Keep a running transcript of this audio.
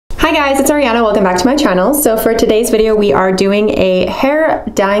Hi guys, it's Ariana. Welcome back to my channel. So for today's video, we are doing a hair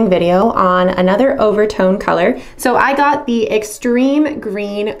dyeing video on another oVertone color. So I got the extreme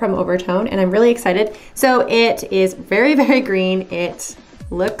green from oVertone and I'm really excited. So it is very, very green. It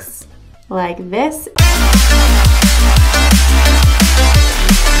looks like this.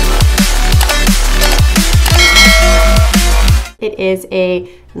 It is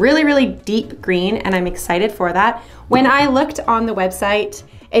a really, really deep green and I'm excited for that. When I looked on the website,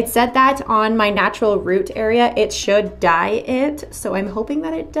 it said that on my natural root area, it should dye it. So I'm hoping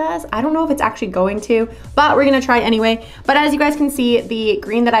that it does. I don't know if it's actually going to, but we're gonna try anyway. But as you guys can see, the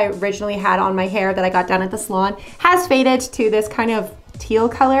green that I originally had on my hair that I got done at the salon has faded to this kind of teal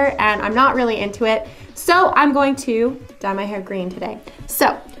color and I'm not really into it. So I'm going to dye my hair green today.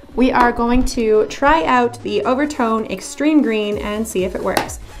 So we are going to try out the oVertone Extreme Green and see if it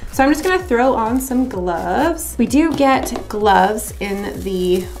works. So I'm just gonna throw on some gloves. We do get gloves in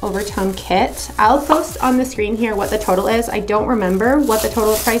the oVertone kit. I'll post on the screen here what the total is. I don't remember what the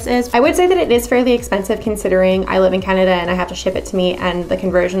total price is. I would say that it is fairly expensive considering I live in Canada and I have to ship it to me and the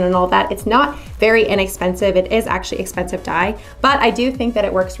conversion and all that. It's not very inexpensive. It is actually expensive dye, but I do think that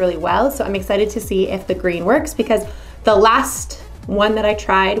it works really well. So I'm excited to see if the green works because the last one that I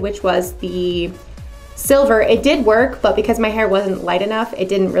tried, which was the silver, it did work, but because my hair wasn't light enough, it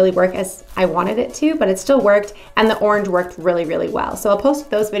didn't really work as I wanted it to, but it still worked, and the orange worked really, really well. So I'll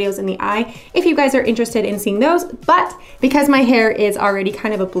post those videos in the eye if you guys are interested in seeing those, but because my hair is already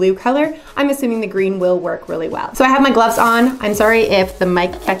kind of a blue color, I'm assuming the green will work really well. So I have my gloves on. I'm sorry if the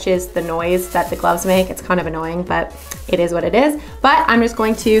mic catches the noise that the gloves make. It's kind of annoying, but it is what it is. But I'm just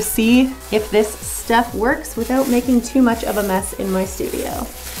going to see if this stuff works without making too much of a mess in my studio.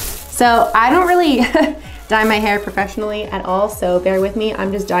 So I don't really dye my hair professionally at all, so bear with me.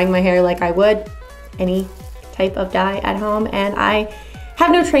 I'm just dyeing my hair like I would any type of dye at home, and I have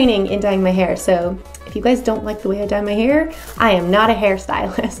no training in dyeing my hair. So if you guys don't like the way I dye my hair, I am not a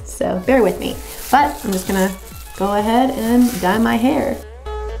hairstylist, so bear with me. But I'm just gonna go ahead and dye my hair.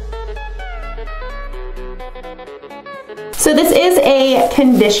 So this is a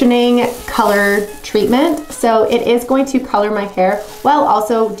conditioning color treatment. So it is going to color my hair while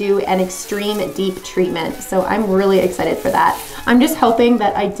also do an extreme deep treatment. So I'm really excited for that. I'm just hoping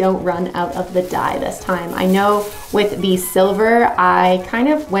that I don't run out of the dye this time. I know with the silver, I kind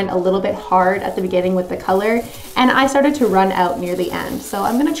of went a little bit hard at the beginning with the color and I started to run out near the end. So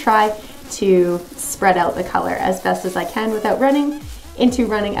I'm gonna try to spread out the color as best as I can without running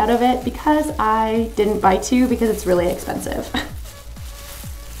out of it because I didn't buy two because it's really expensive.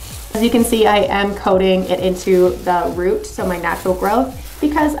 As you can see, I am coating it into the root, so my natural growth,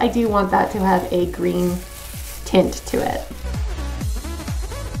 because I do want that to have a green tint to it.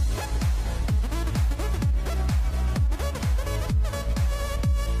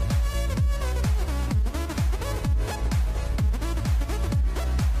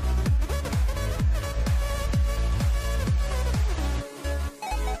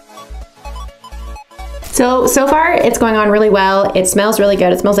 So far it's going on really well. It smells really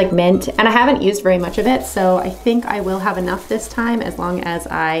good. It smells like mint and I haven't used very much of it. So I think I will have enough this time as long as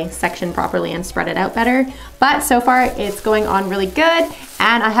I section properly and spread it out better. But so far it's going on really good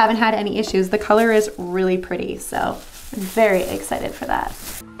and I haven't had any issues. The color is really pretty. So I'm very excited for that.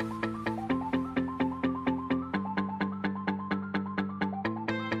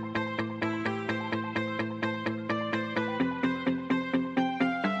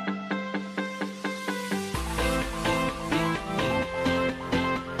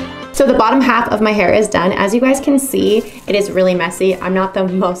 So the bottom half of my hair is done. As you guys can see, it is really messy. I'm not the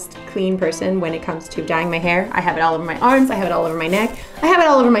most clean person when it comes to dyeing my hair. I have it all over my arms, I have it all over my neck, I have it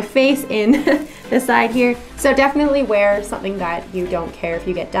all over my face in the side here. So definitely wear something that you don't care if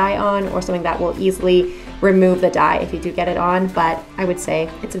you get dye on or something that will easily remove the dye if you do get it on, but I would say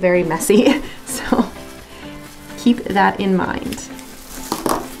it's very messy. So keep that in mind.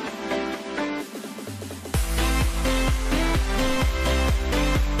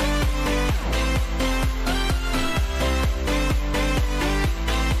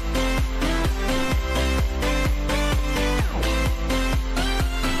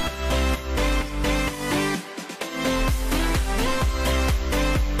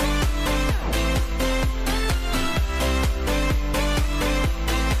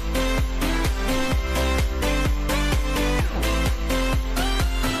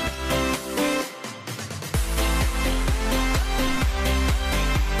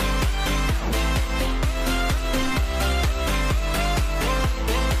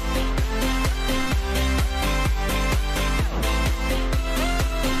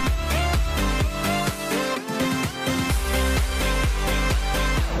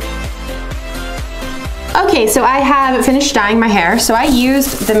 Okay, so I have finished dyeing my hair. So I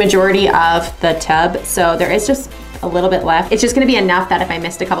used the majority of the tub, so there is just a little bit left. It's just gonna be enough that if I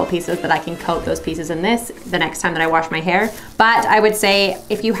missed a couple pieces that I can coat those pieces in this the next time that I wash my hair. But I would say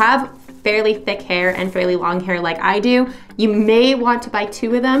if you have fairly thick hair and fairly long hair like I do, you may want to buy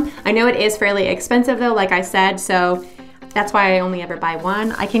 2 of them. I know it is fairly expensive though, like I said, so that's why I only ever buy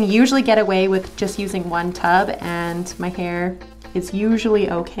 1. I can usually get away with just using 1 tub and my hair is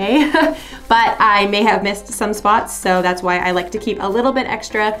usually okay, but I may have missed some spots, so that's why I like to keep a little bit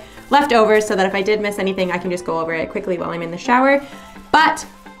extra left over so that if I did miss anything, I can just go over it quickly while I'm in the shower. But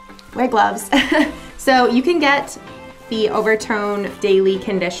wear gloves. So you can get the oVertone daily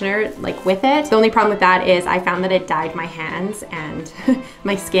conditioner like with it. The only problem with that is I found that it dyed my hands and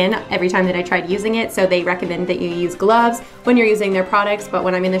my skin every time that I tried using it. So they recommend that you use gloves when you're using their products, but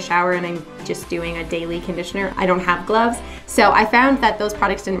when I'm in the shower and I'm just doing a daily conditioner, I don't have gloves. So I found that those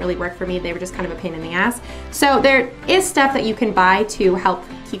products didn't really work for me. They were just kind of a pain in the ass. So there is stuff that you can buy to help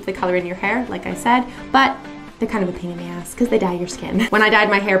keep the color in your hair, like I said, but they're kind of a pain in the ass because they dye your skin. When I dyed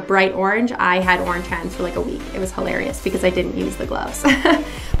my hair bright orange, I had orange hands for like a week. It was hilarious because I didn't use the gloves.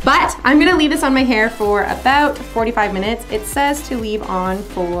 But I'm gonna leave this on my hair for about 45 minutes. It says to leave on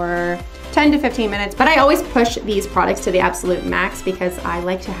for 10 to 15 minutes, but I always push these products to the absolute max because I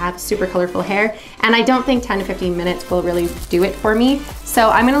like to have super colorful hair, and I don't think 10 to 15 minutes will really do it for me.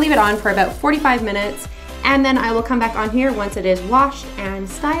 So I'm gonna leave it on for about 45 minutes, and then I will come back on here once it is washed and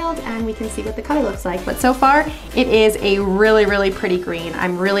styled and we can see what the color looks like. But so far, it is a really, really pretty green.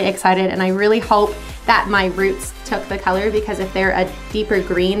 I'm really excited and I really hope that my roots took the color, because if they're a deeper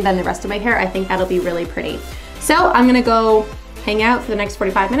green than the rest of my hair, I think that'll be really pretty. So I'm gonna go hang out for the next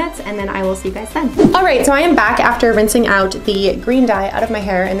 45 minutes and then I will see you guys then. All right, so I am back after rinsing out the green dye out of my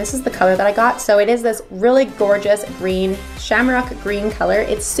hair, and this is the color that I got. So it is this really gorgeous green, shamrock green color.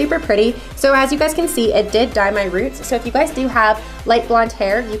 It's super pretty. So as you guys can see, it did dye my roots. So if you guys do have light blonde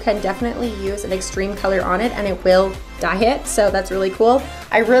hair, you can definitely use an extreme color on it and it will dye it, so that's really cool.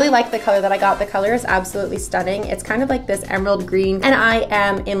 I really like the color that I got. The color is absolutely stunning. It's kind of like this emerald green and I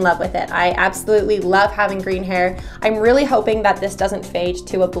am in love with it. I absolutely love having green hair. I'm really hoping that this doesn't fade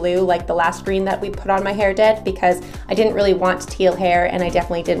to a blue like the last green that we put on my hair did, because I didn't really want teal hair and I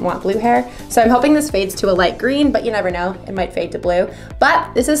definitely didn't want blue hair. So I'm hoping this fades to a light green, but you never know, it might fade to blue.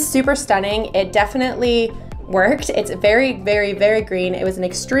 But this is super stunning. It definitely worked. It's very, very, very green. It was an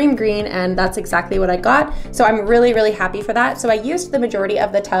extreme green and that's exactly what I got. So I'm really, really happy for that. So I used the majority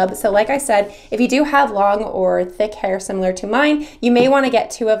of the tub. So like I said, if you do have long or thick hair similar to mine, you may want to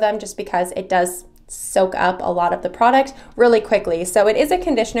get 2 of them just because it does soak up a lot of the product really quickly. So it is a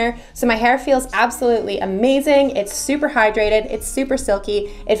conditioner, so my hair feels absolutely amazing. It's super hydrated, it's super silky,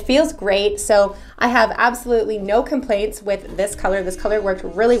 it feels great. So I have absolutely no complaints with this color. This color worked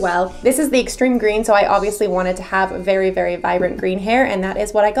really well. This is the extreme green, so I obviously wanted to have very, very vibrant green hair, and that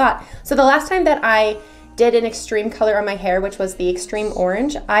is what I got. So the last time that I did an extreme color on my hair, which was the extreme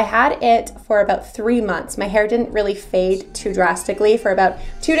orange, I had it for about 3 months. My hair didn't really fade too drastically for about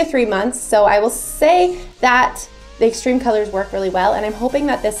 2 to 3 months. So I will say that the extreme colors work really well, and I'm hoping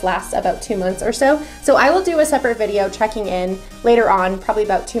that this lasts about 2 months or so. So I will do a separate video checking in later on, probably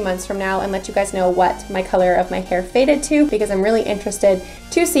about 2 months from now, and let you guys know what my color of my hair faded to, because I'm really interested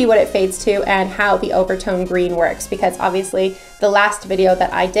to see what it fades to and how the oVertone green works, because obviously the last video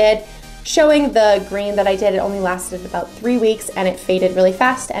that I did showing the green that I did, it only lasted about 3 weeks and it faded really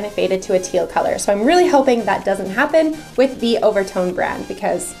fast and it faded to a teal color. So I'm really hoping that doesn't happen with the oVertone brand,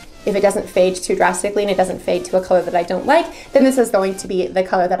 because if it doesn't fade too drastically and it doesn't fade to a color that I don't like, then this is going to be the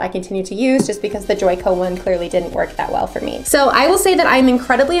color that I continue to use, just because the Joico one clearly didn't work that well for me. So I will say that I'm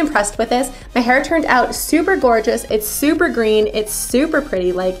incredibly impressed with this. My hair turned out super gorgeous. It's super green. It's super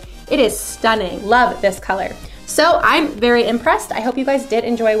pretty. Like, it is stunning. Love this color. So I'm very impressed. I hope you guys did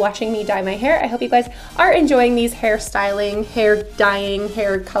enjoy watching me dye my hair. I hope you guys are enjoying these hair styling, hair dyeing,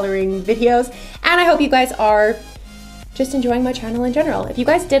 hair coloring videos. And I hope you guys are just enjoying my channel in general. If you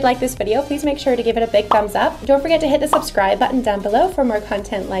guys did like this video, please make sure to give it a big thumbs up. Don't forget to hit the subscribe button down below for more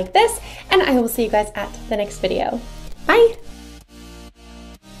content like this. And I will see you guys at the next video. Bye.